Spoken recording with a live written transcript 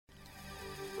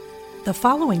The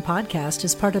following podcast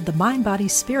is part of the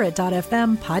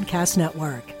MindBodySpirit.fm podcast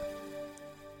network.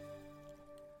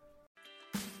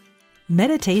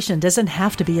 Meditation doesn't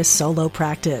have to be a solo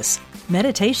practice.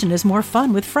 Meditation is more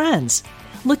fun with friends.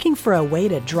 Looking for a way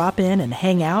to drop in and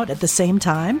hang out at the same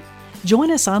time? Join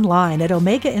us online at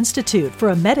Omega Institute for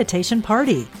a meditation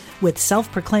party with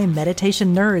self-proclaimed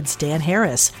meditation nerds Dan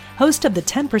Harris, host of the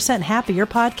 10% Happier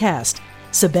podcast,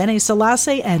 Sebene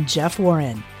Selassie, and Jeff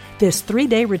Warren. This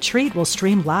 3-day retreat will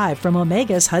stream live from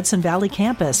Omega's Hudson Valley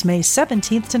campus May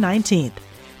 17th to 19th.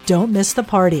 Don't miss the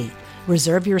party.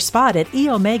 Reserve your spot at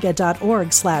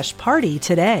eomega.org/party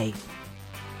today.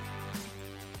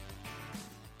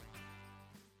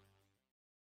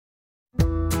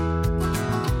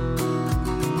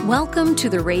 Welcome to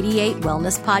the Radiate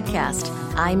Wellness Podcast.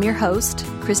 I'm your host,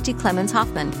 Christy Clemens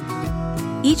Hoffman.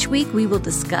 Each week we will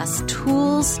discuss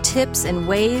tools, tips, and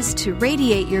ways to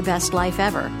radiate your best life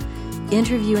ever,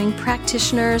 interviewing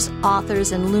practitioners,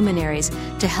 authors, and luminaries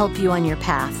to help you on your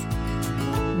path.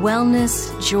 Wellness,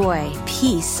 joy,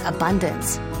 peace,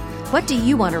 abundance. What do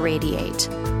you want to radiate?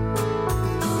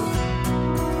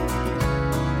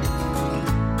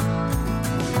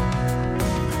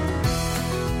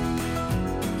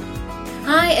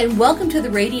 Hi, and welcome to the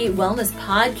Radiate Wellness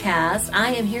Podcast.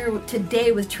 I am here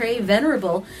today with Trey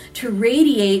Venerable to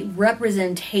radiate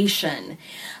representation.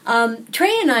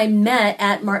 Trey and I met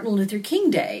at Martin Luther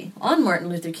King Day, on Martin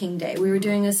Luther King Day. We were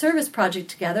doing a service project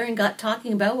together and got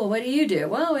talking about, well, what do you do?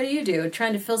 Well, what do you do?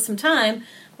 Trying to fill some time.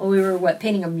 Well, we were,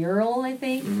 painting a mural, I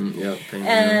think? Painting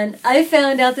and I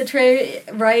found out that Trey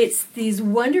writes these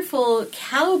wonderful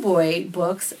cowboy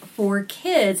books for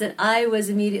kids, and I was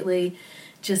immediately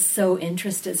just so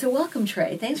interested. So welcome,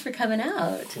 Trey. Thanks for coming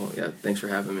out. Well, yeah, thanks for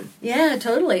having me. Yeah,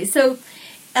 totally. So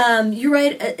you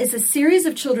write, it's a series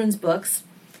of children's books.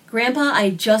 Grandpa,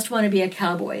 I Just Want to Be a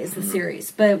Cowboy is the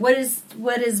series. But what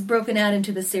is broken out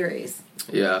into the series?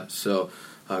 Yeah, so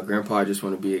Grandpa, I Just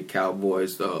Want to Be a Cowboy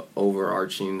is the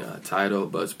overarching title,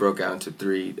 but it's broke out into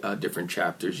 3 different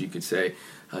chapters, you could say.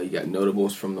 You got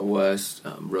Notables from the West,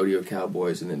 Rodeo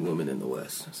Cowboys, and then Women in the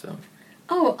West. So.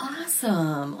 Oh,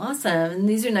 awesome. Awesome. And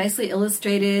these are nicely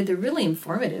illustrated. They're really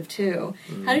informative, too.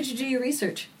 Mm-hmm. How did you do your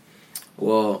research?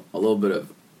 Well,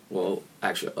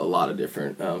 actually a lot of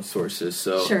different sources.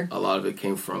 So sure. A lot of it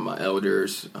came from my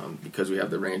elders because we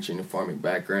have the ranching and farming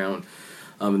background.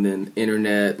 And then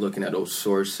internet, looking at old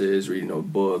sources, reading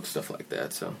old books, stuff like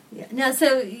that. So yeah. Now,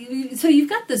 so you've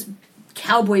got this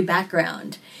cowboy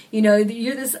background. You know,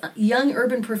 you're this young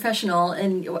urban professional,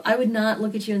 and I would not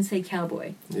look at you and say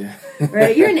cowboy. Yeah.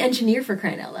 Right? You're an engineer, for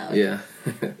crying out loud. Yeah.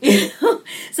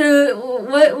 So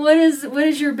what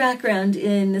is your background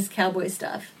in this cowboy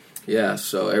stuff? Yeah,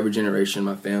 so every generation in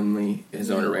my family is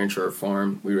on a ranch or a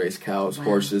farm. We raise cows,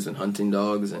 horses, and hunting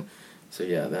dogs, and so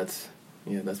that's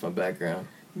my background.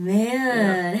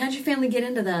 Man, how'd your family get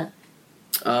into that?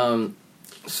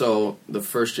 So the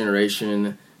first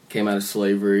generation came out of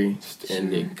slavery,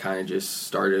 and they kind of just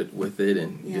started with it,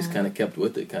 and just kind of kept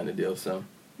with it, kind of deal. So.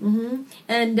 Mm-hmm.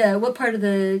 And what part of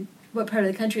the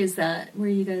country is that? Where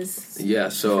you guys? Yeah,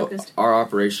 so focused? Our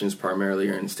operations primarily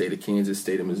are in the state of Kansas,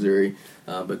 state of Missouri,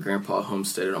 but Grandpa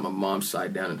homesteaded on my mom's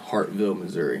side down in Hartville,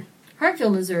 Missouri.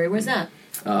 Hartville, Missouri. Where's that?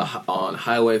 On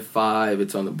Highway 5,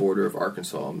 it's on the border of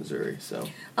Arkansas and Missouri. So.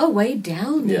 Oh, way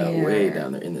down there. Yeah, way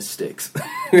down there in the sticks.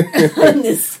 In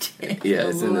the sticks. Yeah,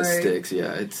 it's in the sticks.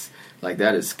 Yeah, it's like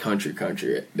that is country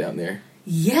down there.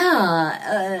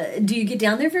 Yeah. Do you get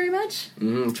down there very much?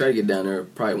 Try to get down there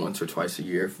probably once or twice a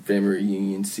year for family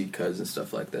reunions, see cousins,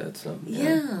 stuff like that. So.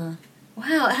 Yeah.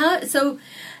 Wow. So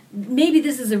maybe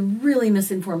this is a really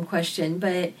misinformed question,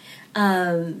 but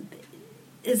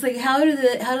it's like how do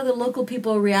the local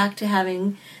people react to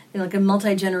having like a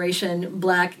multi-generation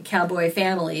black cowboy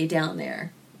family down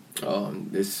there? Oh,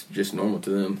 it's just normal to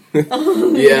them.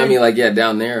 Oh, yeah, I mean,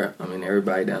 down there,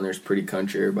 everybody down there is pretty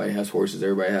country. Everybody has horses.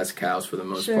 Everybody has cows for the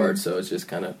most part. So it's just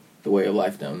kind of the way of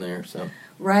life down there. So.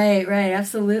 Right,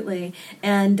 absolutely.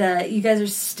 And you guys are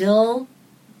still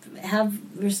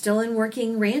in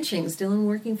working ranching, still in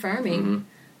working farming. Mm-hmm.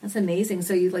 That's amazing.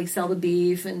 So you sell the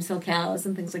beef and sell cows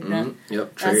and things like that.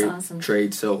 Yep. That's awesome.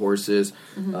 Trade, sell horses,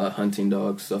 hunting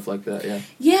dogs, stuff like that. Yeah.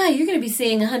 Yeah, you're going to be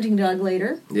seeing a hunting dog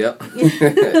later. Yep.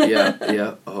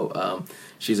 yeah. Oh,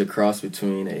 she's a cross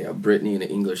between a Brittany and an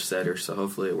English setter, so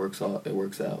hopefully it works out.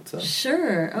 So.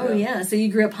 Sure. Oh yeah. So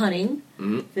you grew up hunting,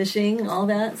 fishing, all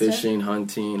that. Fishing, stuff?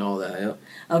 Hunting, all that. Yep.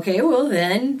 Okay. Well,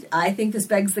 then I think this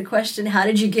begs the question: how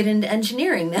did you get into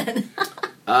engineering then?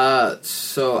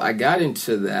 So I got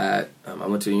into that. I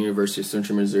went to the University of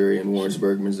Central Missouri in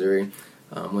Warrensburg, Missouri.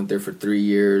 Went there for 3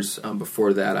 years.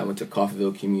 Before that, I went to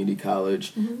Coffeyville Community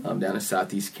College down in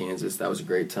southeast Kansas. That was a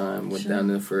great time. Went down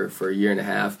there for a year and a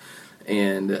half.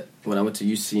 And when I went to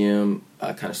UCM,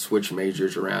 I kind of switched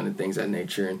majors around and things of that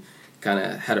nature, and kind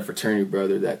of had a fraternity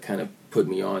brother that kind of put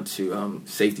me on to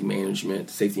safety management,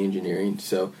 safety engineering.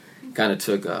 So kind of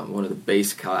took one of the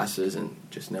base classes and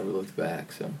just never looked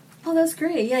back. So. Oh, that's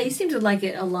great. Yeah, you seem to like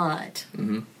it a lot.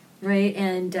 Mm-hmm. Right?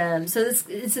 And so it's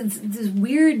this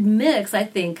weird mix, I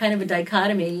think, kind of a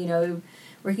dichotomy,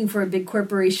 working for a big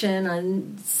corporation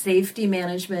on safety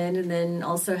management, and then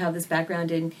also have this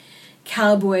background in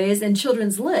cowboys and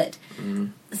children's lit. Mm-hmm.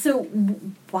 So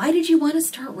why did you want to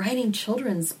start writing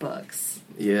children's books?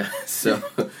 Yeah, so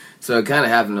it kind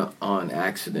of happened on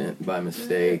accident, by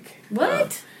mistake.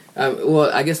 What?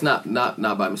 Well, I guess not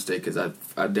by mistake, because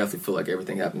I definitely feel like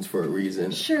everything happens for a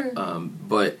reason. Sure.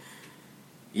 But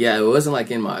yeah, it wasn't like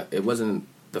it wasn't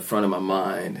the front of my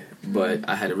mind. But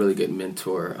I had a really good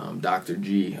mentor, Dr.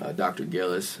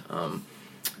 Gillis,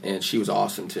 and she was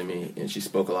awesome to me, and she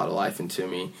spoke a lot of life into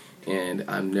me. And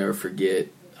I'll never forget.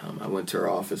 I went to her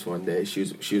office one day. She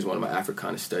was one of my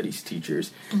Africana studies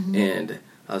teachers, and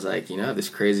I was like, I have this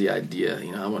crazy idea.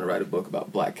 I want to write a book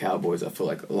about black cowboys. I feel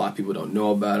like a lot of people don't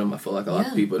know about them. I feel like a lot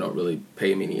of people don't really pay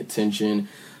them any attention.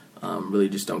 Really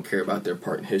just don't care about their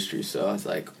part in history. So I was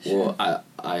like, well,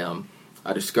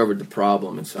 I discovered the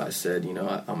problem, and so I said, I'm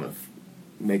going to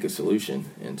make a solution.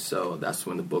 And so that's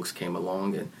when the books came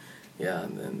along, and yeah,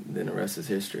 and then the rest is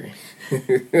history.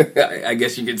 I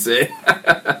guess you could say.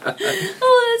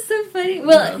 Oh, that's so funny.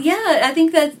 Well, yeah, I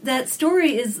think that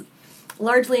story is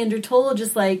largely undertold,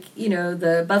 just like,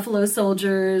 the Buffalo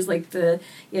Soldiers, like the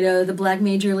Black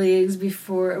Major Leagues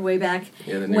way back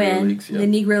the Negro Leagues, the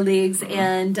Negro Leagues,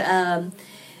 and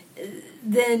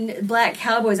then Black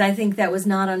Cowboys. I think that was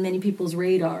not on many people's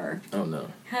radar. Oh no!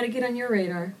 How'd it get on your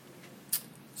radar?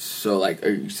 So, like, are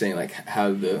you saying like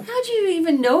how'd you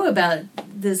even know about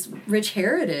this rich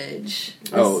heritage?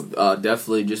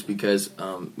 Definitely just because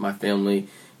my family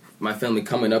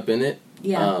coming up in it.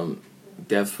 Yeah.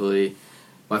 Definitely.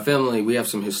 My family, we have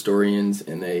some historians,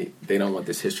 and they don't want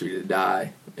this history to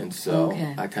die, and so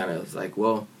I kind of was like,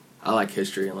 well, I like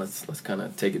history, and let's kind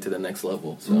of take it to the next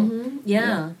level. So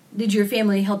yeah. Did your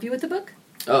family help you with the book?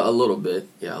 A little bit,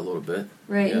 yeah, a little bit.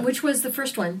 Right, yeah. And which was the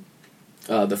first one?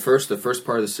 The first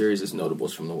part of the series is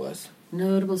Notables from the West.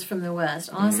 Notables from the West,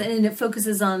 awesome, and it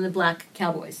focuses on the black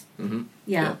cowboys. Mm-hmm.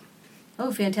 Yeah.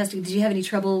 Oh, fantastic! Did you have any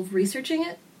trouble researching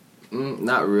it?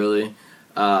 Not really.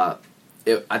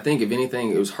 I think, if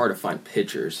anything, it was hard to find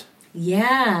pictures.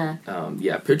 Yeah.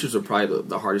 Pictures are probably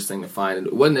the hardest thing to find. And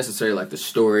it wasn't necessarily like the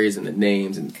stories and the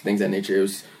names and things of that nature.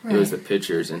 It was the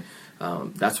pictures. And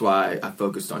that's why I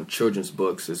focused on children's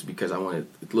books, is because I wanted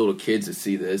little kids to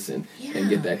see this and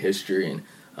get that history. And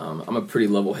I'm a pretty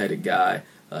level-headed guy.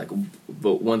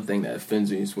 But one thing that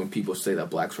offends me is when people say that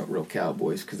blacks aren't real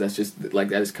cowboys, because that's just that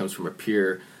just comes from a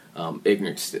pure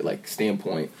ignorant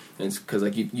standpoint, and it's because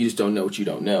you just don't know what you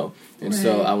don't know. And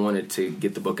so I wanted to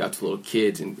get the book out to little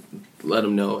kids and let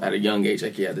them know at a young age,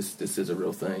 this is a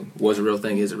real thing, was a real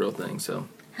thing, is a real thing. So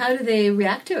how do they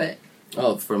react to it?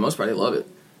 Oh, for the most part, they love it.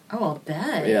 Oh, I'll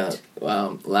bet. Yeah.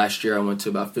 Last year I went to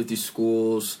about 50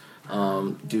 schools,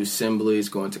 do assemblies,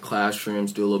 go into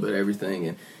classrooms, do a little bit of everything,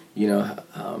 and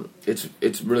it's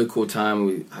a really cool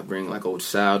time. I bring like old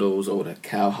saddles, old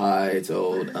cow hides,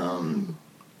 old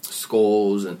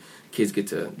skulls, and kids get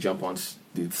to jump on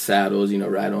the saddles,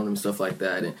 ride on them, stuff like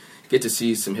that, and get to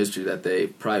see some history that they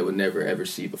probably would never ever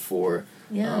see before.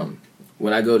 Yeah.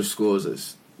 When I go to schools,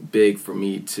 it's big for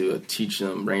me to teach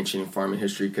them ranching and farming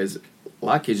history, because a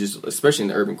lot of kids, just especially in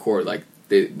the urban core,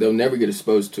 they'll never get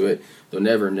exposed to it, they'll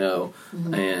never know,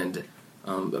 and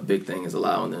a big thing is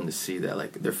allowing them to see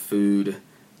that their food,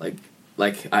 like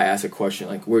I ask a question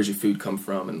where's your food come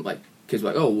from, and kids are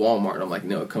like, oh, Walmart, and I'm like,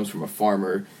 no, it comes from a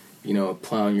farmer,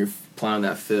 plowing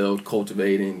that field,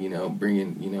 cultivating,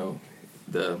 bringing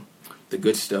the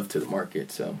good stuff to the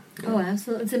market. So Oh,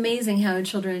 absolutely. It's amazing how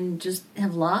children just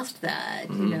have lost that,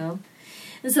 And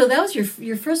so that was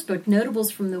your first book,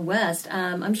 Notables from the West.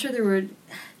 I'm sure there were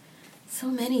so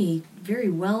many very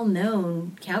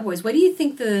well-known cowboys. What do you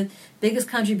think the biggest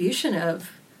contribution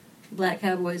of black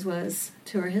cowboys was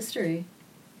to our history?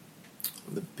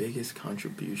 The biggest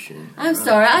contribution. I'm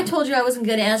sorry. I told you I wasn't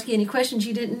going to ask you any questions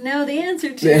you didn't know the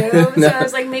answer to. So I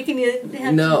was making you have to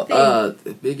think.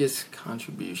 The biggest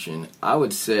contribution, I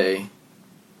would say,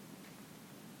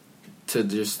 to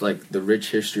just the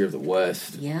rich history of the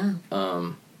West. Yeah.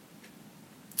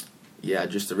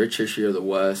 Just the rich history of the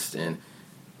West and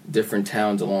different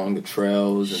towns along the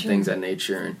trails and things of that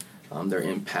nature, and their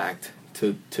impact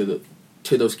to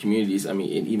to those communities. I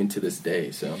mean, and even to this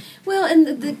day. So well,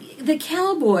 and the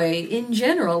cowboy in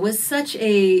general was such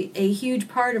a huge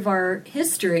part of our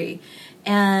history.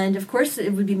 And, of course,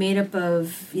 it would be made up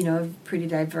of, a pretty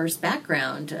diverse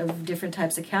background of different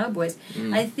types of cowboys.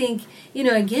 I think,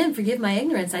 again, forgive my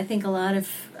ignorance, I think a lot of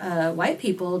white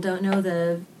people don't know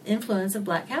the influence of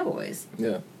black cowboys.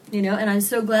 Yeah. And I'm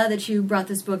so glad that you brought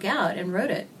this book out and wrote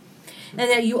it.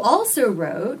 And that you also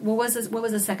wrote, what was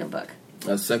the second book?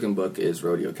 The second book is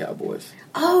Rodeo Cowboys.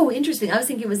 Oh, interesting. I was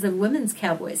thinking it was the women's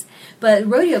cowboys. But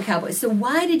Rodeo Cowboys. So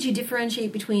why did you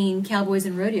differentiate between cowboys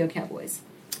and rodeo cowboys?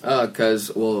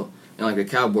 Because, well, in like the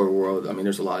cowboy world, I mean,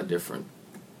 there's a lot of different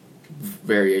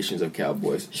variations of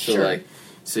cowboys. Sure.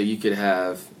 So you could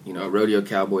have, a rodeo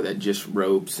cowboy that just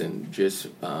ropes and just,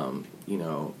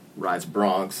 rides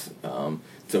broncs.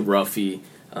 It's a roughie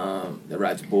that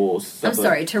rides bulls. I'm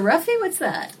sorry, Terruffy? What's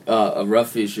that? A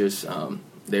roughie is just,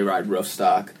 they ride rough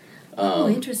stock.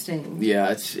 Interesting.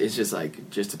 Yeah, it's just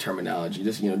just a terminology,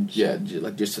 just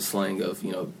just a slang of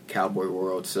cowboy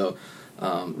world. So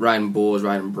riding bulls,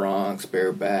 riding broncs,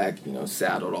 bareback,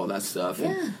 saddled, all that stuff.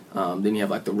 Yeah. And, then you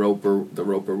have the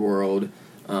roper world,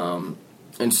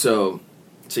 and so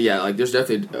yeah, there's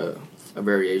definitely a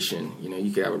variation.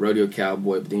 You could have a rodeo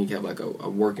cowboy, but then you could have a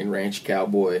working ranch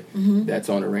cowboy that's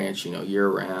on a ranch, year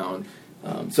round.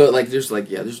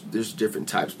 There's different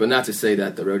types, but not to say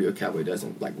that the rodeo cowboy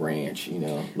doesn't ranch,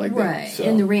 right. that. So.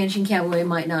 And the ranching cowboy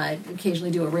might not occasionally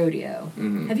do a rodeo.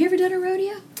 Mm-hmm. Have you ever done a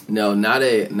rodeo? No, not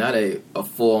a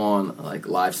full on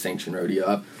live sanctioned rodeo.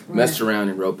 I've messed around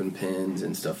in roping pins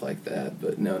and stuff like that,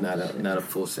 but no, not a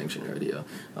full sanctioned rodeo.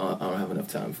 I don't have enough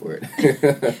time for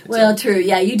it. Well, true.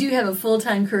 Yeah, you do have a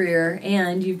full-time career,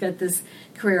 and you've got this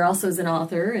career also as an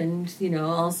author, and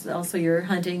also your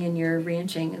hunting and your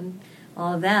ranching and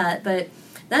all of that. But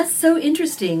that's so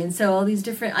interesting, and so all these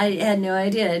different. I had no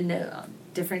idea.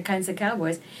 Different kinds of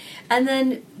cowboys, and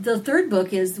then the third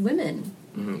book is women.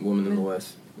 Mm-hmm. Women in the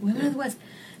West. Women of the West.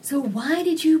 So why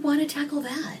did you want to tackle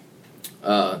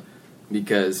that?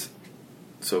 Because,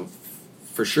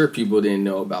 for sure people didn't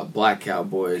know about black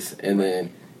cowboys, and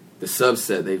then the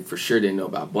subset, they for sure didn't know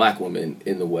about black women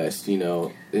in the West,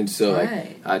 And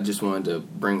so I just wanted to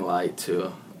bring light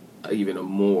to even a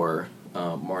more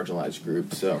marginalized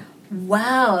group. So.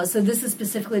 Wow. So this is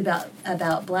specifically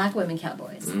about black women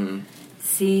cowboys. Mm-hmm.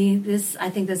 See, I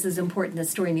think this is important.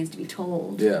 This story needs to be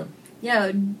told. Yeah.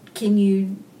 Yeah. Can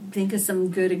you think of some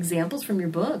good examples from your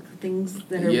book? Things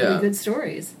that are really good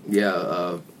stories.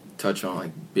 Yeah. Touch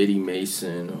on Biddy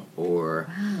Mason or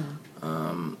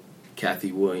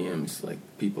Kathy Williams,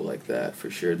 people like that for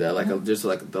sure. That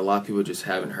a lot of people just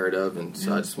haven't heard of, and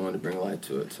so I just wanted to bring light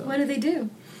to it. So. What do they do?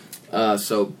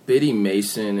 So Biddy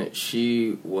Mason,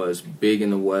 she was big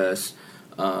in the West.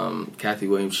 Kathy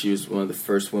Williams, she was one of the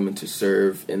first women to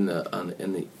serve in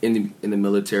the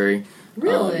military.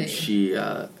 Really? She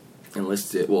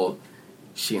enlisted. Well,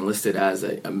 she enlisted as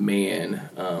a man.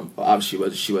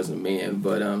 Obviously, she wasn't a man,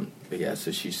 but yeah.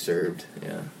 So she served.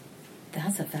 Yeah.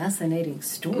 That's a fascinating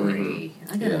story.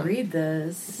 I gotta read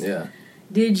this. Yeah.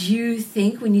 Did you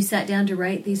think when you sat down to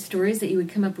write these stories that you would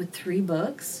come up with 3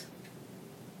 books?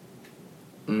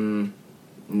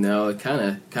 No, it kind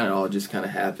of all just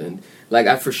happened.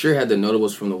 I for sure had the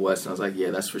notables from the West, and I was like,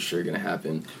 yeah, that's for sure going to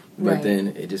happen. But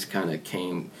then it just kind of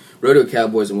came. Rodeo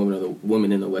Cowboys and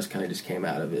Women in the West kind of just came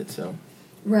out of it. So.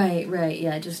 Right,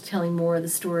 yeah, just telling more of the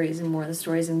stories and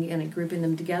kind of grouping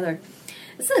them together.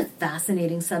 This is a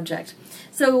fascinating subject.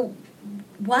 So,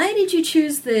 why did you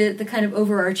choose the kind of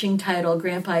overarching title,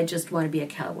 Grandpa, I Just Want to Be a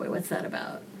Cowboy? What's that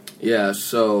about? Yeah,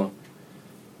 so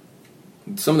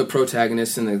some of the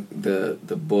protagonists in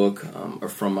the book are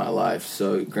from my life.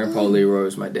 So Grandpa Leroy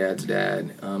was my dad's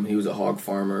dad. He was a hog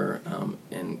farmer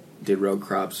and did row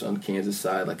crops on the Kansas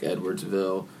side, like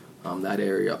Edwardsville, that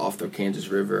area off the Kansas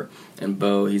River. And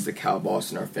Bo, he's the cow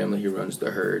boss in our family. He runs the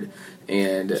herd.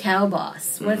 And cow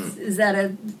boss. Is that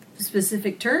a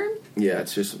specific term? Yeah,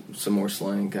 it's just some more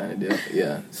slang kind of deal.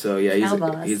 Yeah. So yeah,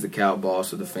 he's the cow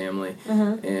boss of the family.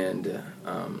 And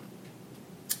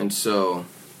so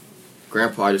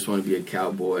Grandpa, I just want to be a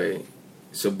cowboy.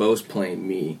 So Bo's playing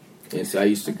me. And so I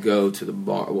used to go to the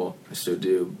bar. Well, I still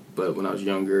do. But when I was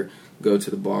younger, go to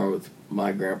the bar with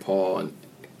my grandpa and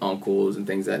uncles and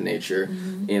things of that nature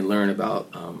and learn about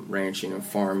ranching and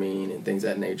farming and things of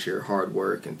that nature, hard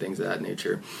work and things of that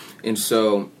nature. And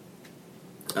so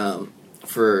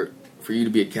for you to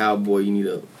be a cowboy, you need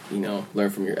to, learn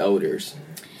from your elders.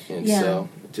 And so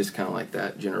just kind of like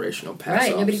that generational pass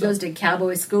off. Nobody goes to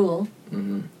cowboy school.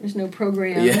 There's no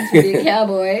program to be a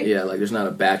cowboy. Yeah, there's not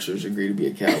a bachelor's degree to be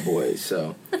a cowboy.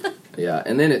 So, yeah.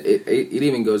 And then it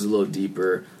even goes a little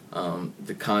deeper.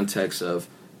 the context of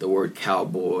the word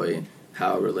cowboy and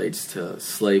how it relates to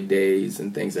slave days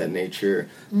and things of that nature.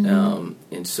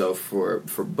 And so for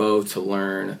Bo to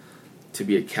learn to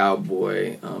be a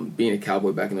cowboy, being a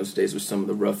cowboy back in those days was some of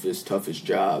the roughest, toughest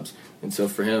jobs. And so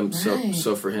for him,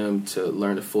 so for him to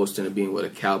learn the full extent of being what a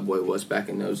cowboy was back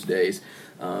in those days,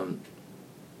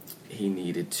 he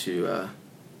needed to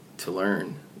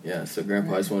learn. Yeah. So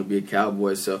Grandpa just wanted to be a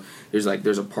cowboy. So there's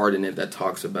a part in it that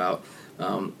talks about,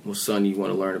 well, son, you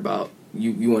want to learn about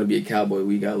you want to be a cowboy.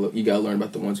 You got to learn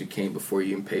about the ones who came before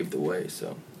you and paved the way.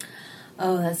 So.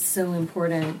 Oh, that's so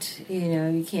important.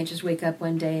 You can't just wake up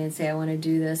one day and say, I want to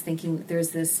do this, thinking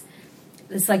there's this,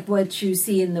 it's like what you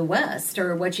see in the West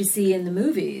or what you see in the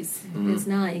movies. It's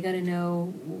not. You got to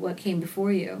know what came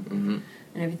before you and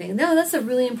everything. No, that's a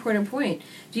really important point.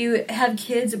 Do you have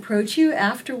kids approach you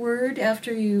afterward,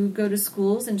 after you go to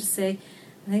schools, and just say,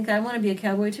 I think I want to be a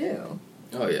cowboy too?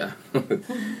 Oh, yeah.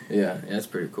 Yeah, that's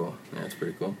pretty cool.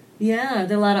 Yeah,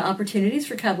 there are a lot of opportunities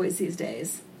for cowboys these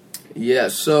days. Yeah,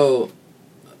 so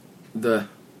we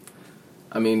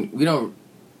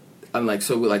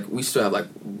still have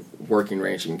working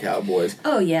ranching cowboys.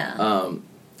 Oh yeah.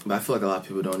 But I feel like a lot of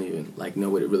people don't even know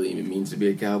what it really even means to be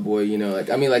a cowboy.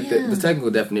 The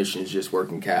technical definition is just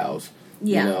working cows.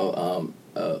 Yeah.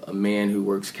 A man who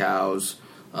works cows.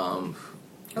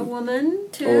 A woman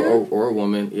too. Or a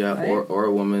woman, yeah, right. or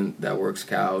a woman that works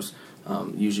cows.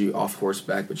 Usually off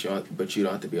horseback, but you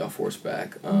don't have to be off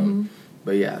horseback.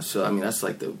 But yeah, so that's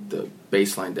the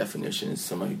baseline definition is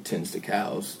someone who tends to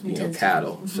cows,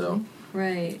 cattle. So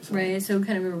right. So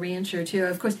kind of a rancher too.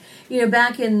 Of course,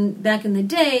 back in the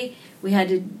day, we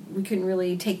couldn't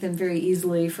really take them very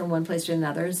easily from one place to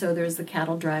another. So there's the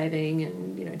cattle driving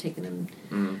and taking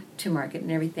them to market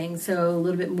and everything. So a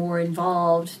little bit more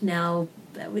involved now.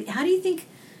 How do you think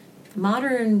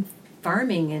modern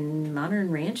farming and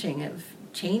modern ranching have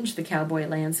changed the cowboy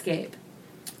landscape?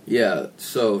 Yeah,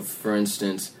 so for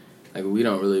instance, we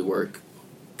don't really work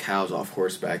cows off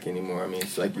horseback anymore.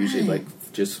 It's usually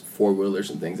just four-wheelers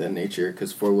and things of that nature,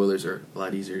 because four-wheelers are a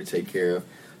lot easier to take care of.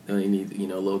 They only need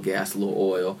a little gas, a little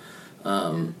oil.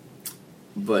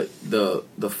 But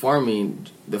the farming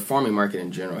market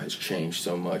in general has changed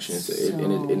so much, and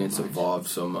it's evolved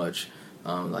so much.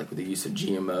 With the use of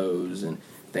GMOs and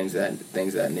things of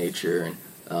that nature, and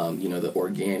the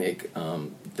organic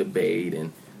debate,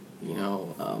 and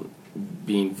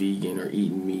being vegan or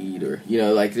eating meat, or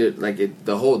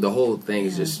the whole thing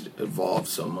has just evolved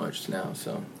so much now.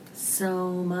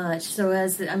 So much. So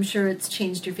as I'm sure it's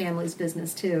changed your family's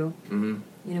business too.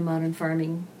 Modern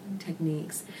farming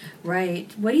techniques.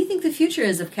 Right. What do you think the future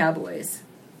is of cowboys?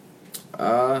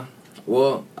 Well,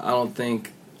 I don't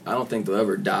think they'll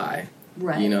ever die.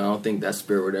 Right. I don't think that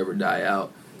spirit would ever die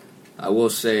out. I will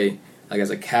say, as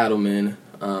a cattleman,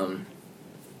 and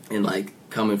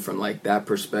coming from that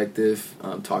perspective,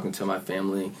 talking to my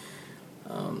family,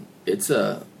 it's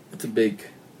a big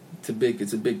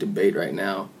debate right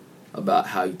now about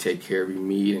how you take care of your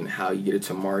meat and how you get it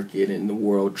to market and the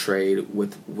world trade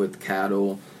with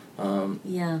cattle.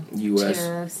 U.S.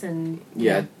 tariffs and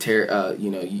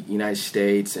United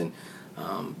States and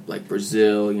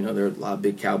Brazil. There are a lot of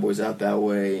big cowboys out that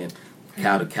way, and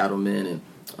cattlemen,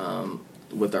 and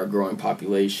with our growing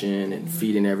population and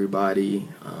feeding everybody.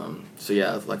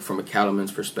 From a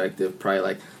cattleman's perspective,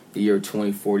 probably the year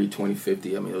 2040,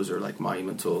 2050. Those are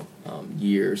monumental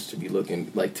years to be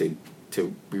looking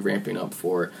to be ramping up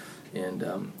for, and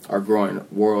our growing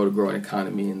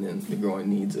economy, and then the growing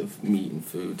needs of meat and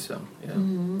food. So yeah.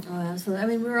 Oh,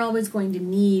 absolutely. We're always going to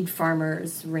need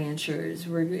farmers, ranchers.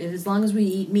 As long as we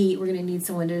eat meat, we're going to need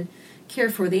someone to care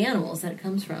for the animals that it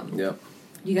comes from. Yep.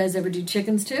 You guys ever do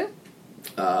chickens too?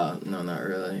 No, not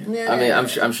really. Yeah.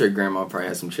 I'm sure Grandma probably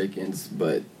has some chickens,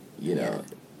 but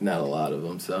not a lot of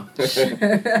them. So. Sure.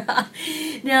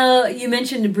 Now, you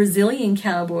mentioned Brazilian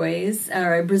cowboys,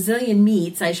 or Brazilian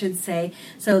meats, I should say.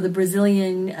 So the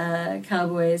Brazilian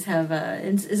cowboys have,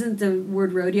 isn't the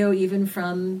word rodeo even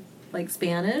from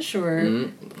Spanish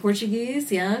or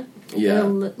Portuguese? Yeah. Yeah.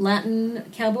 Latin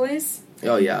cowboys.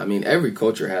 Oh yeah. Every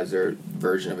culture has their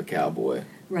version of a cowboy.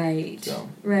 Right. So,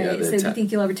 right. So do you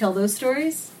think you'll ever tell those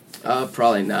stories?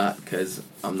 Probably not, because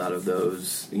I'm not of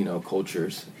those,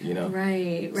 cultures,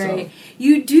 Right. So.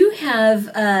 You do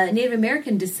have Native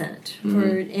American descent,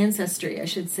 or ancestry, I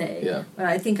should say. Yeah.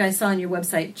 I think I saw on your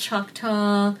website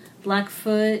Choctaw,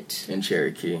 Blackfoot, and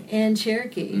Cherokee.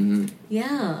 Mm-hmm.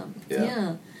 Yeah.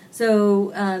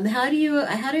 So how do you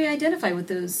identify with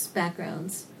those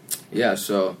backgrounds? Yeah.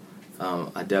 So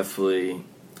I definitely.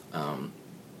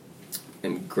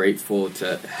 And grateful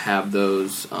to have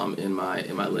those in my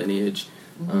lineage.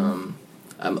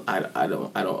 I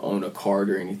don't own a card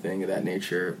or anything of that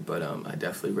nature, but I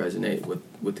definitely resonate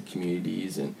with the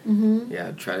communities and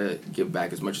try to give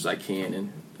back as much as I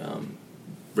can and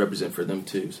represent for them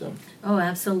too. So. Oh,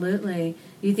 absolutely.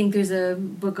 You think there's a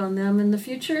book on them in the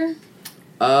future?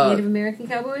 Native American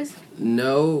cowboys?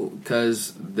 No,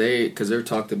 because they're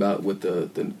talked about with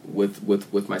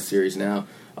with my series now.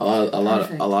 A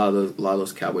lot of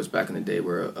those cowboys back in the day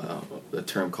were a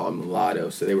term called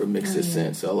mulatto, so they were mixed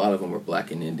descent. So a lot of them were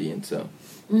black and Indian. So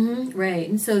right,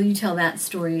 and so you tell that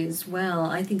story as well.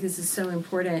 I think this is so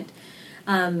important.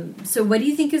 So what do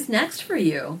you think is next for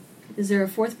you? Is there a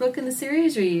fourth book in the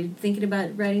series, or are you thinking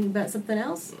about writing about something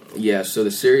else? Yeah, so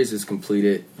the series is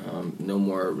completed. No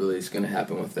more really is going to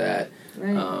happen with that.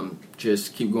 Right.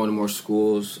 Just keep going to more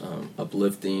schools,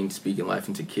 uplifting, speaking life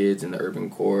into kids in the urban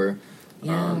core.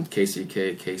 Yeah.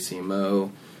 KCK,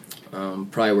 KCMO.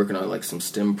 Probably working on like some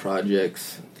STEM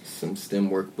projects, some STEM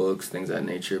workbooks, things of that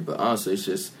nature. But honestly, it's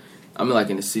just I'm like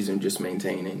in the season of just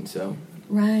maintaining. So.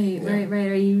 Right.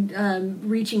 Are you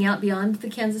reaching out beyond the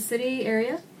Kansas City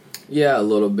area? Yeah, a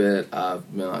little bit. I've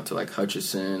been out to like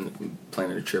Hutchinson,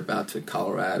 planning a trip out to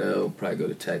Colorado, probably go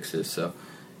to Texas. So,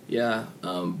 yeah,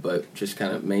 but just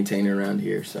kind of maintaining around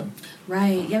here. So,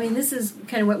 right. I mean, this is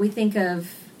kind of what we think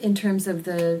of in terms of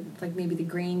the maybe the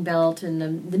green belt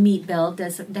and the meat belt.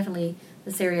 That's definitely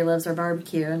this area loves our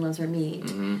barbecue and loves our meat,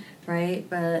 right?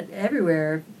 But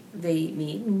everywhere they eat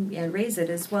meat and raise it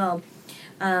as well.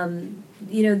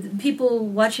 People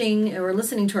watching or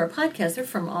listening to our podcast are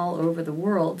from all over the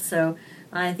world. So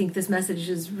I think this message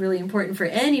is really important for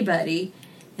anybody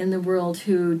in the world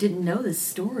who didn't know this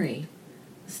story.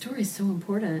 The story is so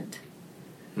important.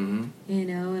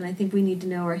 And I think we need to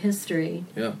know our history.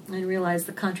 Yeah. And realize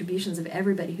the contributions of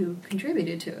everybody who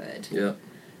contributed to it. Yeah.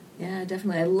 Yeah,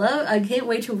 definitely. I can't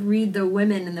wait to read The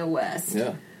Women in the West.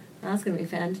 Yeah. That's going to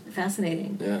be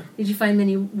fascinating. Yeah. Did you find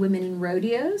many women in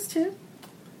rodeos, too?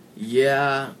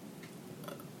 Yeah,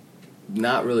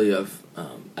 not really of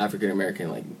African American,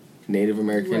 like Native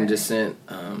American descent.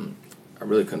 I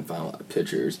really couldn't find a lot of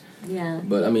pictures. Yeah.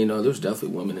 But I mean, no, there's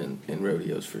definitely women in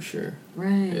rodeos for sure.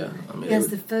 Right. Yeah. I mean,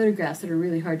 the photographs that are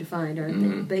really hard to find, aren't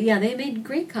they? But yeah, they made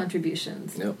great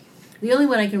contributions. Yep. The only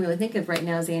one I can really think of right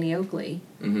now is Annie Oakley.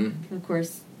 Of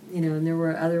course, and there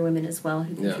were other women as well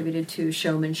who contributed to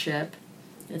showmanship,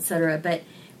 etc. But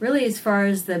really, as far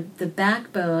as the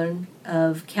backbone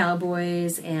of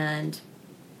cowboys and,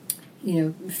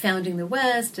 founding the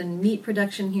West and meat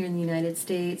production here in the United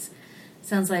States,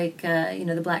 sounds like,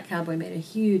 the black cowboy made a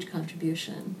huge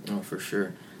contribution. Oh, for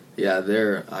sure. Yeah,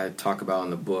 I talk about in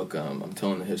the book, I'm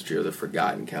telling the history of the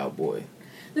forgotten cowboy.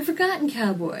 The forgotten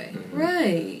cowboy,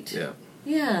 right. Yeah.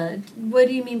 Yeah. What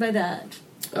do you mean by that?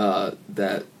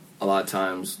 That a lot of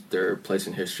times their place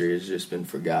in history has just been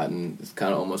forgotten. It's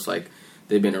kind of almost like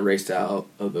they've been erased out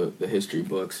of the history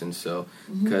books, and so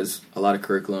because a lot of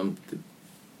curriculum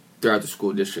throughout the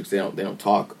school districts, they don't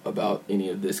talk about any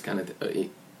of this kind of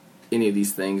any of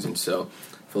these things, and so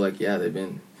I feel like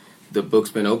the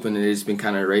book's been open and it's been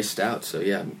kind of erased out. So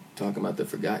yeah, I'm talking about the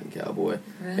forgotten cowboy,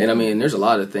 and I mean there's a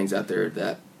lot of things out there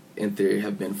that in theory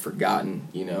have been forgotten,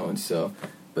 and so.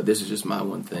 But this is just my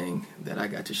one thing that I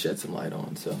got to shed some light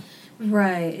on. So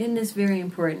right, and it's very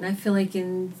important. I feel like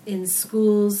in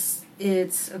schools,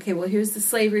 it's okay. Well, here's the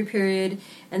slavery period,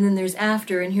 and then there's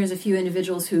after, and here's a few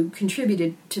individuals who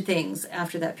contributed to things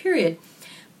after that period,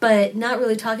 but not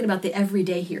really talking about the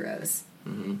everyday heroes.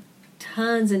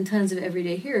 Tons and tons of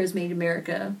everyday heroes made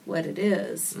America what it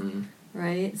is.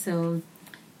 Right. So,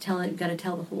 got to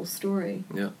tell the whole story.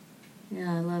 Yeah.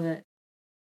 Yeah, I love it.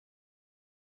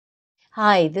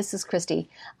 Hi, this is Christy.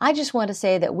 I just want to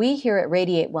say that we here at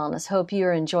Radiate Wellness hope you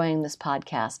are enjoying this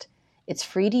podcast. It's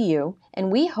free to you,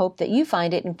 and we hope that you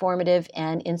find it informative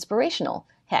and inspirational.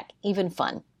 Heck, even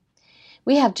fun.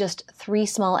 We have just 3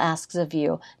 small asks of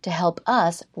you to help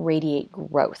us radiate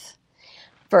growth.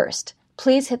 First,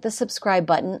 please hit the subscribe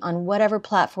button on whatever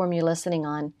platform you're listening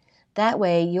on. That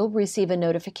way, you'll receive a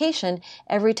notification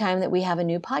every time that we have a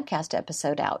new podcast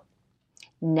episode out.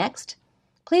 Next,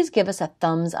 please give us a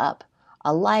thumbs up,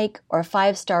 a like, or a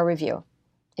 5-star review.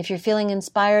 If you're feeling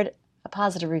inspired, a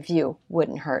positive review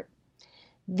wouldn't hurt.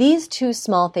 These 2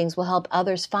 small things will help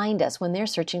others find us when they're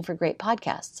searching for great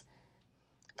podcasts.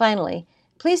 Finally,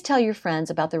 please tell your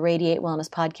friends about the Radiate Wellness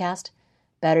podcast.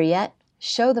 Better yet,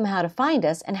 show them how to find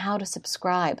us and how to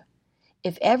subscribe.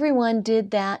 If everyone did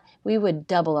that, we would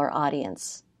double our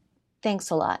audience.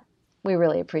 Thanks a lot. We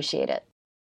really appreciate it.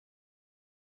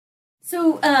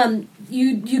 So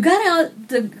you got out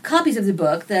the copies of the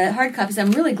book, the hard copies.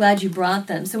 I'm really glad you brought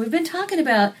them. So we've been talking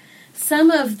about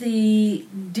some of the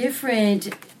different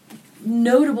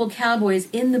notable cowboys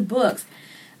in the books.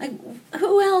 Like,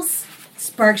 who else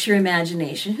sparks your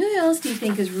imagination? Who else do you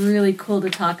think is really cool to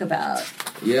talk about?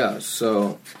 Yeah,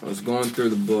 so I was going through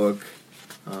the book.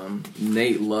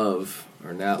 Nate Love,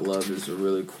 or Nat Love, is a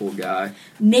really cool guy.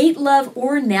 Nate Love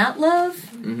or Nat Love?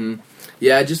 Mm-hmm.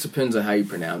 Yeah, it just depends on how you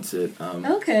pronounce it.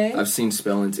 Okay. I've seen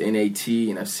spellings N-A-T,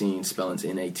 and I've seen spellings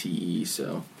N-A-T-E,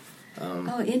 so...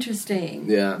 oh, interesting.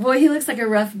 Yeah. Boy, he looks like a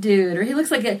rough dude, or he looks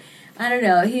like a... I don't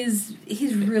know. He's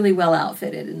really well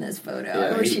outfitted in this photo.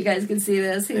 Yeah, I wish you guys could see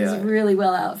this. He's really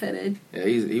well outfitted. Yeah,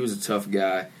 he was a tough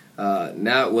guy.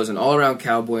 Nat was an all-around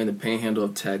cowboy in the panhandle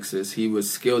of Texas. He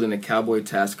was skilled in the cowboy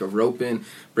task of roping,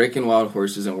 breaking wild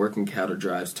horses, and working cattle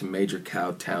drives to major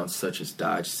cow towns such as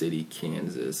Dodge City,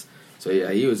 Kansas. So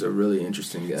yeah, he was a really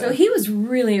interesting guy. So he was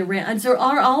really around. And so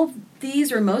are all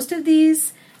these, or most of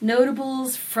these,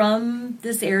 notables from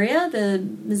this area, the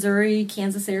Missouri,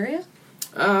 Kansas area?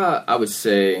 I would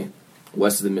say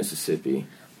west of the Mississippi.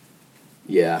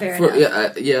 Yeah, Fair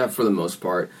enough. For the most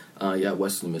part.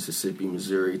 West of the Mississippi,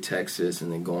 Missouri, Texas,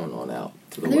 and then going on out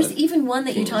to the And there's west. even one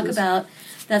that Kansas. you talk about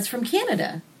that's from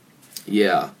Canada.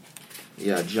 Yeah,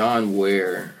 John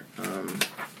Ware.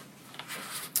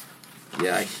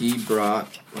 He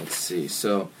brought. Let's see.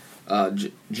 So,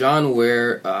 John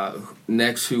Ware,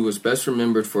 next, who was best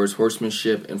remembered for his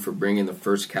horsemanship and for bringing the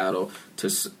first cattle to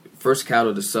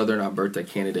southern Alberta,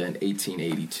 Canada, in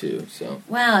 1882. So.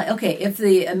 Wow. Okay. If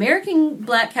the American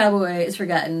black cowboy is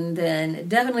forgotten, then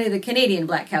definitely the Canadian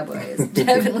black cowboy is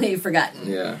definitely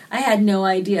forgotten. Yeah. I had no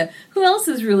idea. Who else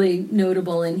is really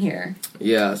notable in here?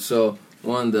 Yeah. So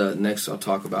one of the next I'll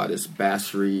talk about is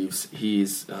Bass Reeves.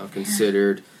 He's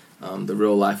considered the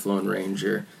real life Lone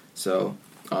Ranger. So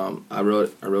I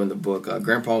wrote in the book.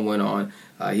 Grandpa went on.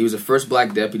 He was the first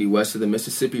black deputy west of the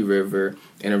Mississippi River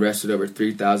and arrested over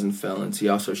 3,000 felons. He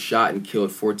also shot and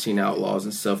killed 14 outlaws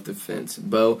in self-defense.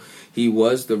 Bo, he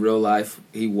was the real life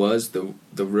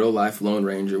Lone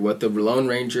Ranger. What the Lone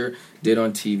Ranger did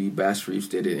on TV, Bass Reeves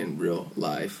did it in real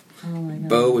life. Oh my God.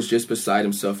 Bo was just beside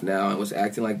himself now and was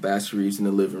acting like Bass Reeves in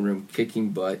the living room, kicking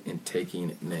butt and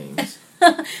taking names.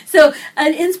 So,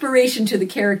 an inspiration to the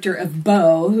character of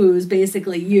Bo, who's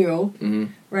basically you,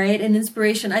 right? An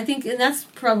inspiration, I think, and that's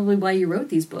probably why you wrote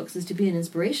these books, is to be an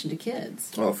inspiration to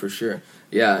kids. Oh, for sure.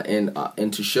 Yeah,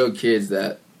 and to show kids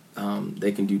that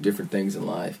they can do different things in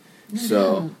life.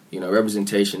 So,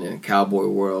 representation in the cowboy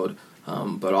world,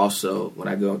 but also when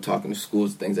I go talking to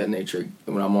schools, things of that nature,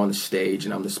 when I'm on the stage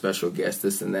and I'm the special guest,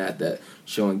 this and that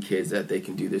showing kids that they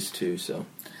can do this too, so...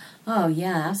 Oh,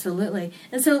 yeah, absolutely.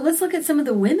 And so let's look at some of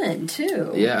the women,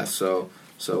 too. Yeah, so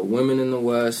women in the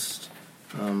West,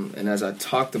 and as I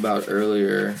talked about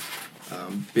earlier,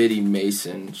 Biddy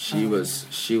Mason, she was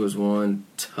one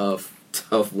tough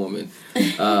woman.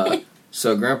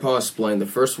 So Grandpa explained the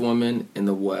first woman in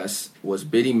the West was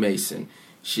Biddy Mason.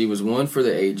 She was one for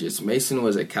the ages. Mason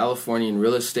was a Californian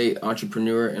real estate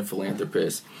entrepreneur and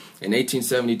philanthropist. In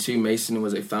 1872, Mason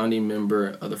was a founding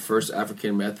member of the First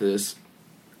African Methodist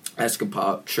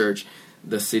Episcopal Church,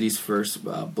 the city's first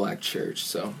black church.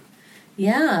 So,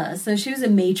 yeah, so she was a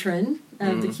matron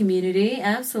of the community.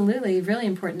 Absolutely, really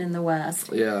important in the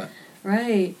West. Yeah,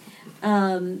 right.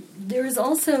 There was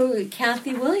also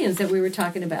Kathy Williams that we were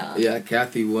talking about. Yeah,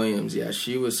 Kathy Williams. Yeah,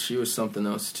 she was something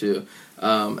else too.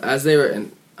 As they were,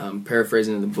 and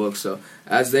paraphrasing in the book, so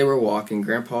as they were walking,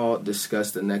 Grandpa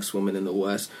discussed the next woman in the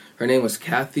West. Her name was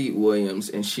Kathy Williams,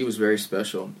 and she was very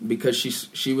special because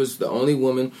she was the only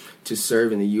woman to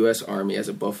serve in the U.S. Army as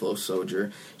a Buffalo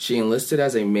Soldier. She enlisted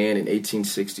as a man in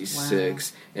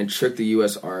 1866 and tricked the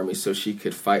U.S. Army so she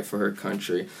could fight for her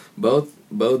country. Both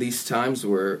these times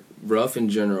were rough in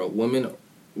general. Women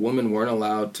weren't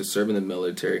allowed to serve in the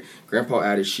military. Grandpa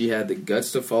added she had the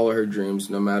guts to follow her dreams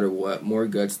no matter what, more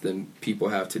guts than people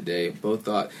have today. Both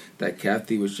thought that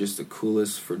Kathy was just the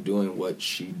coolest for doing what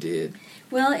she did.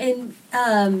 Well, and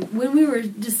when we were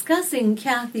discussing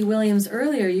Kathy Williams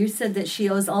earlier, you said that she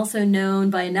was also known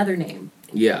by another name.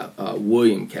 Yeah,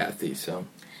 William Kathy, so...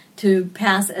 To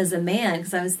pass as a man,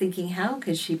 because I was thinking, how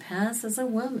could she pass as a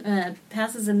woman,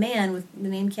 pass as a man with the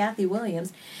name Kathy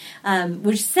Williams,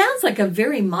 which sounds like a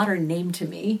very modern name to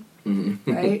me,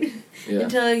 right? Yeah.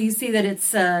 Until you see that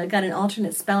it's got an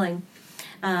alternate spelling.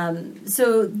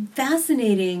 So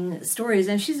fascinating stories,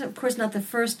 and she's of course not the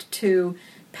first to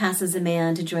pass as a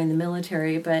man to join the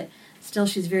military, but still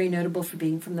she's very notable for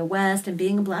being from the West and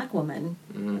being a black woman.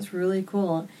 That's really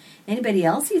cool. Anybody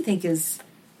else you think is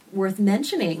worth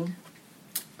mentioning?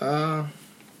 Let's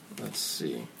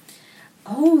see.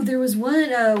 Oh, there was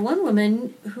one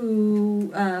woman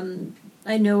who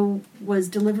I know was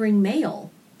delivering mail.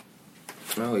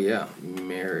 Oh yeah,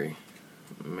 Mary.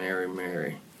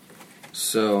 Mary.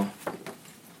 So,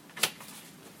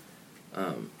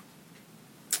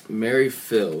 Mary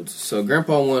Fields. So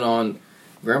Grandpa went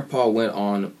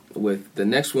on with the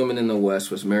next woman in the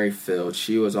West was Mary Fields.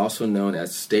 She was also known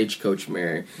as Stagecoach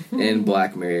Mary and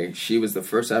Black Mary. She was the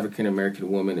first African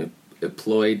American woman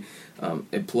employed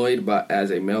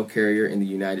as a mail carrier in the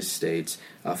United States.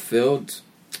 Fields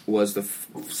was the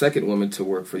second woman to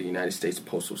work for the United States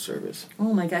Postal Service.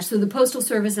 Oh my gosh! So the Postal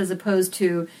Service as opposed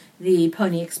to the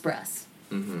Pony Express.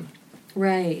 Mm-hmm.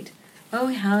 Right. Oh,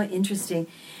 how interesting.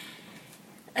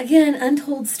 Again,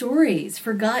 untold stories,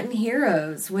 forgotten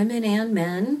heroes, women and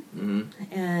men,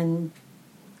 and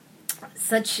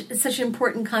such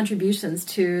important contributions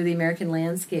to the American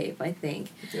landscape, I think.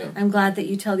 Yeah. I'm glad that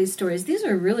you tell these stories. These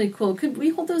are really cool. Could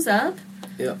we hold those up?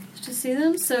 Yeah. To see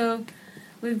them? So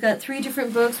we've got 3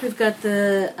 different books. We've got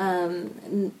the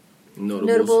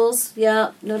Notables.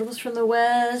 Yeah, Notables from the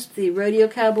West, the Rodeo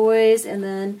Cowboys, and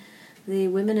then the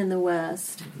Women in the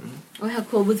West. Mm-hmm. Oh, how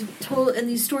cool! And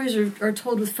these stories are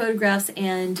told with photographs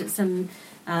and some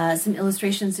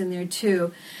illustrations in there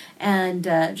too, and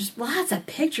just lots of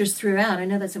pictures throughout. I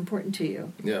know that's important to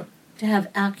you. Yeah. To have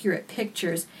accurate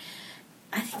pictures.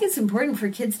 I think it's important for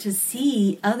kids to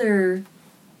see other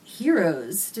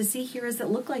heroes, to see heroes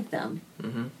that look like them.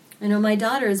 Mm-hmm. I know my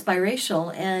daughter is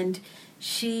biracial, and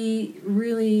she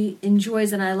really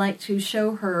enjoys, and I like to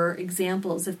show her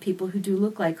examples of people who do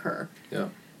look like her. Yeah.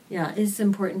 Yeah, it's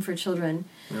important for children.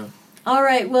 Yeah. All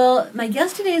right, well, my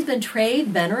guest today has been Trey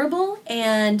Venerable,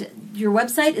 and your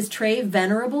website is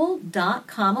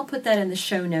treyvenerable.com. I'll put that in the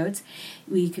show notes.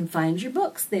 We can find your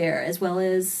books there, as well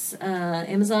as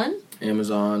Amazon.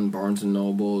 Amazon, Barnes &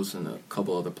 Nobles, and a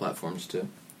couple other platforms, too.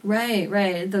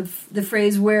 Right. The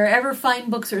phrase, wherever fine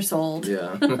books are sold.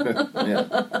 Yeah.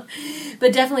 Yeah.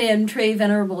 But definitely on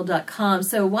treyvenerable.com.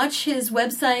 So watch his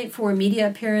website for media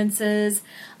appearances,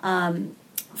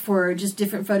 for just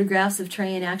different photographs of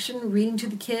Trey in action, reading to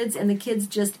the kids, and the kids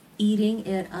just eating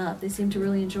it up. They seem to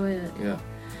really enjoy it. Yeah.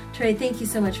 Trey, thank you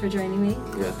so much for joining me.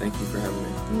 Yeah, thank you for having me.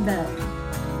 You bet.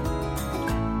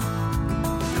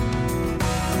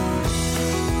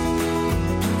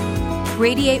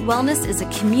 Radiate Wellness is a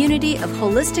community of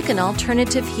holistic and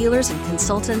alternative healers and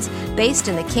consultants based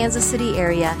in the Kansas City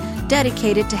area,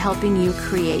 dedicated to helping you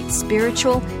create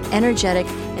spiritual, energetic,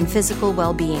 and physical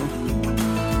well-being.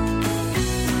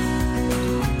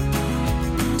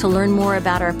 To learn more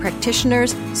about our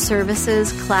practitioners,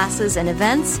 services, classes, and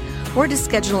events, or to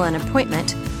schedule an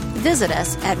appointment, visit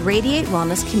us at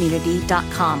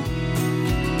radiatewellnesscommunity.com.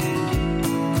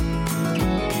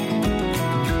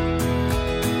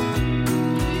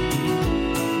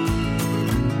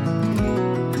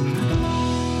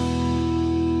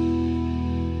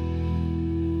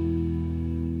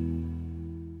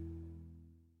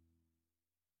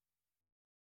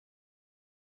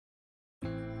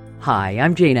 Hi,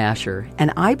 I'm Jane Asher,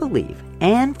 and I believe,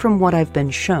 and from what I've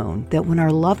been shown, that when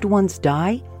our loved ones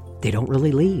die, they don't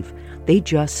really leave. They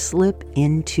just slip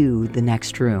into the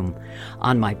next room.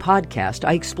 On my podcast,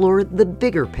 I explore the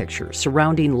bigger picture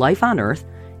surrounding life on Earth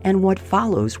and what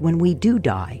follows when we do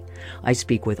die. I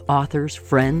speak with authors,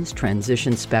 friends,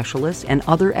 transition specialists, and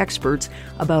other experts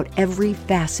about every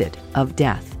facet of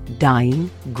death, dying,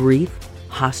 grief,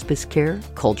 hospice care,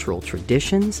 cultural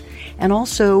traditions, and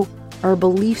also our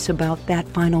beliefs about that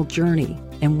final journey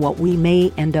and what we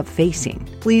may end up facing.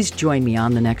 Please join me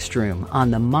on The Next Room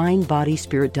on the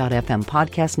MindBodySpirit.fm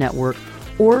podcast network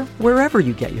or wherever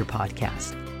you get your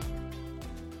podcasts.